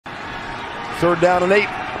3rd down and 8.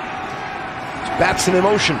 Batson in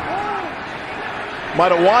motion.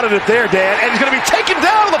 Might have wanted it there, Dan, and he's going to be taken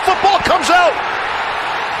down, and the football comes out.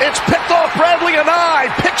 It's picked off. Bradley Anae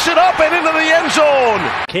picks it up and into the end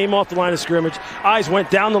zone. Came off the line of scrimmage. Eyes went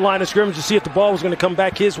down the line of scrimmage to see if the ball was going to come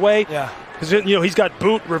back his way. Yeah. Because, you know, he's got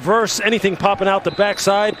boot, reverse, anything popping out the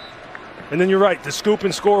backside. And then you're right, the scoop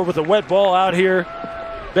and score with a wet ball out here.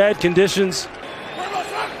 Bad conditions.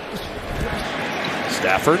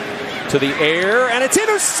 Stafford to the air, and it's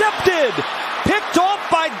intercepted. Picked off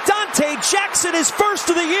by Dante Jackson, his first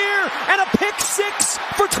of the year, and a pick 6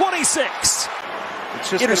 for 26. It's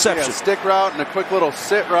just interception. A stick route and a quick little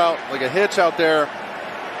sit route, like a hitch out there.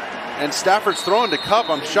 And Stafford's throwing to Kupp.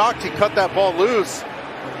 I'm shocked he cut that ball loose.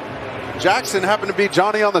 Jackson happened to be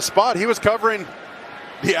Johnny on the spot. He was covering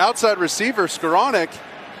the outside receiver, Skoranek.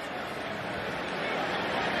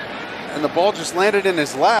 And the ball just landed in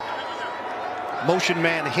his lap. Motion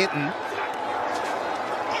man Hinton.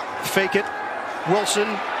 Fake it. Wilson.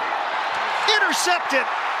 Intercepted.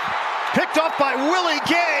 Picked off by Willie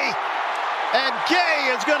Gay. And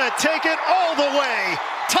Gay is going to take it all the way.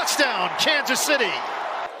 Touchdown, Kansas City.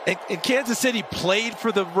 And Kansas City played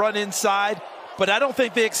for the run inside, but I don't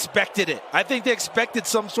think they expected it. I think they expected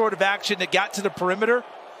some sort of action that got to the perimeter.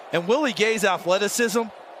 And Willie Gay's athleticism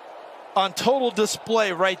on total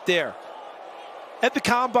display right there. At the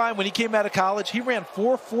combine, when he came out of college, he ran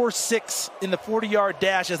 4.46 in the 40-yard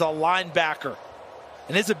dash as a linebacker.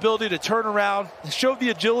 And his ability to turn around and show the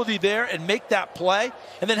agility there and make that play.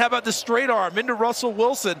 And then how about the straight arm into Russell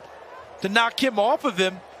Wilson to knock him off of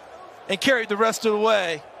him and carry the rest of the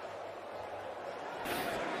way.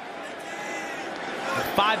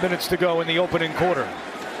 5 minutes to go in the opening quarter.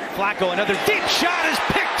 Flacco, another deep shot is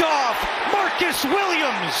picked off. Marcus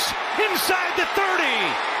Williams inside the 30.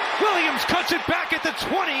 Williams cuts it back at the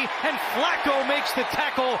 20, and Flacco makes the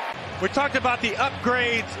tackle. We talked about the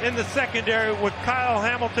upgrades in the secondary with Kyle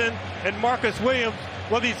Hamilton and Marcus Williams.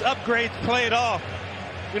 Well, these upgrades played off.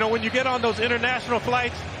 You know, when you get on those international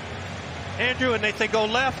flights, Andrew, and they say go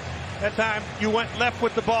left, that time you went left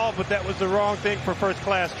with the ball, but that was the wrong thing for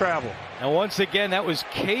first-class travel. And once again, that was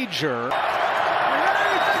Cager.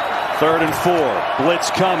 3rd and 4.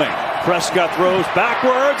 Blitz coming. Prescott throws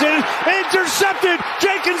backwards and intercepted.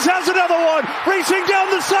 Jenkins has another one. Racing down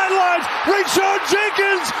the sidelines. Rayshon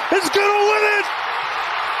Jenkins is going to win it.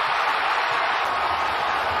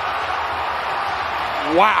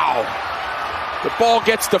 Wow. The ball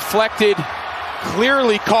gets deflected.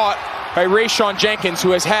 Clearly caught by Rayshon Jenkins,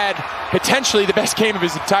 who has had potentially the best game of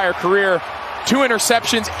his entire career. 2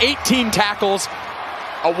 interceptions, 18 tackles,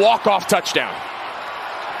 a walk-off touchdown.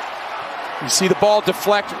 You see the ball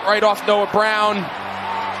deflect right off Noah Brown.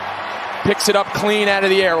 Picks it up clean out of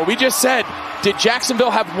the air. Well, we just said, did Jacksonville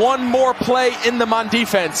have one more play in them on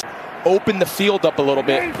defense? Open the field up a little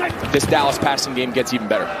bit. This Dallas passing game gets even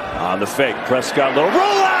better. On the fake, Prescott, little roll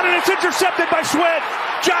out, and it's intercepted by Sweat.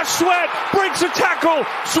 Josh Sweat breaks a tackle.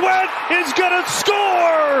 Sweat is going to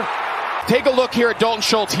score. Take a look here at Dalton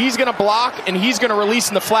Schultz. He's going to block, and he's going to release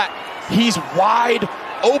in the flat. He's wide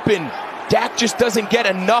open. Dak just doesn't get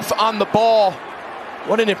enough on the ball.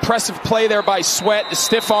 What an impressive play there by Sweat, the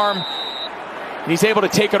stiff arm. And he's able to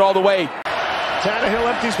take it all the way. Tannehill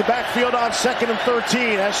empties the backfield on 2nd and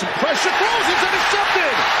 13. Has some pressure. Throws. He's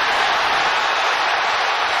intercepted.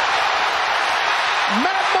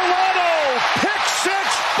 Matt Milano. Pick 6.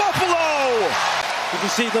 Buffalo. You can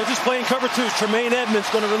see they're just playing cover 2. Tremaine Edmonds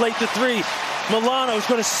going to relate to 3. Milano is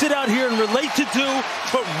going to sit out here and relate to 2,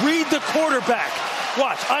 but read the quarterback.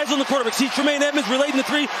 Watch, eyes on the quarterback. See Tremaine Edmonds relating to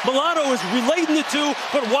 3. Milano is relating to 2,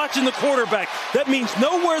 but watching the quarterback. That means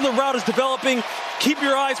know where the route is developing. Keep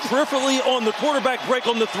your eyes peripherally on the quarterback break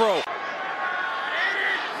on the throw.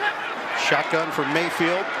 Shotgun for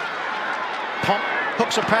Mayfield. Pump,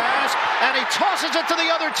 hooks a pass, and he tosses it to the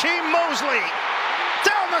other team, Mosley.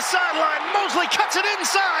 Down the sideline, Mosley cuts it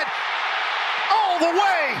inside. All the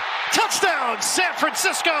way. Touchdown, San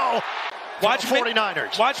Francisco. Watch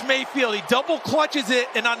 49ers. Watch Mayfield. He double clutches it,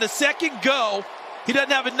 and on the second go, he doesn't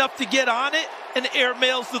have enough to get on it, and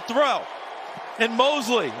airmails the throw. And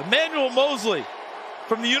Mosley, Emmanuel Mosley,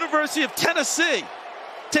 from the University of Tennessee,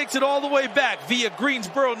 takes it all the way back via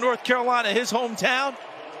Greensboro, North Carolina, his hometown,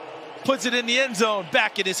 puts it in the end zone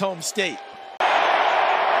back in his home state.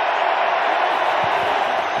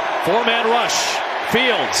 4-man rush.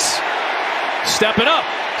 Fields stepping up.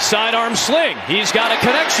 Sidearm sling. He's got a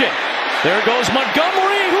connection. There goes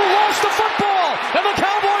Montgomery, who lost the football, and the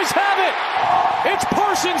Cowboys have it. It's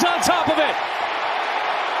Parsons on top of it.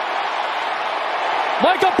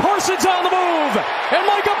 Micah Parsons on the move, and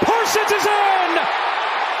Micah Parsons is in.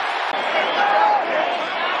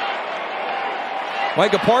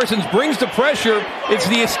 Micah Parsons brings the pressure. It's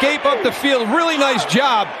the escape up the field. Really nice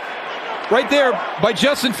job right there by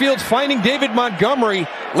Justin Fields finding David Montgomery.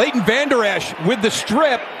 Leighton Vander Esch with the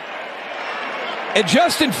strip. And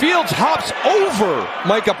Justin Fields hops over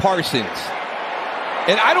Micah Parsons.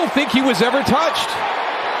 And I don't think he was ever touched.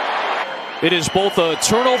 It is both a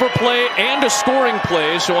turnover play and a scoring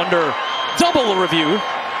play, so under double review.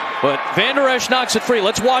 But Vander Esch knocks it free.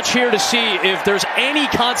 Let's watch here to see if there's any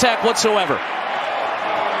contact whatsoever.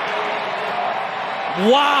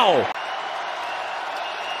 Wow.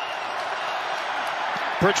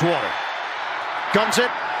 Bridgewater guns it,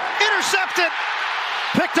 intercepted,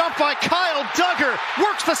 picked up by Kyle Dugger,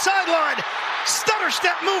 works the sideline, stutter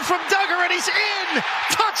step move from Dugger, and he's in.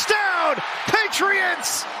 Touchdown,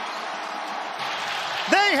 Patriots.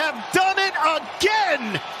 They have done it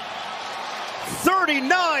again.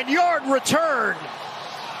 39-yard return.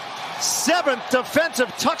 7th defensive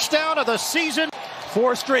touchdown of the season.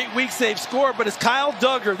 4 straight weeks they've scored, but it's Kyle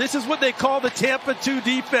Dugger. This is what they call the Tampa 2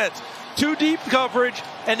 defense. 2 deep coverage,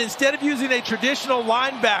 and instead of using a traditional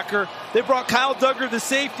linebacker, they brought Kyle Dugger, the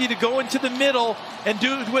safety, to go into the middle and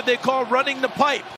do what they call running the pipe.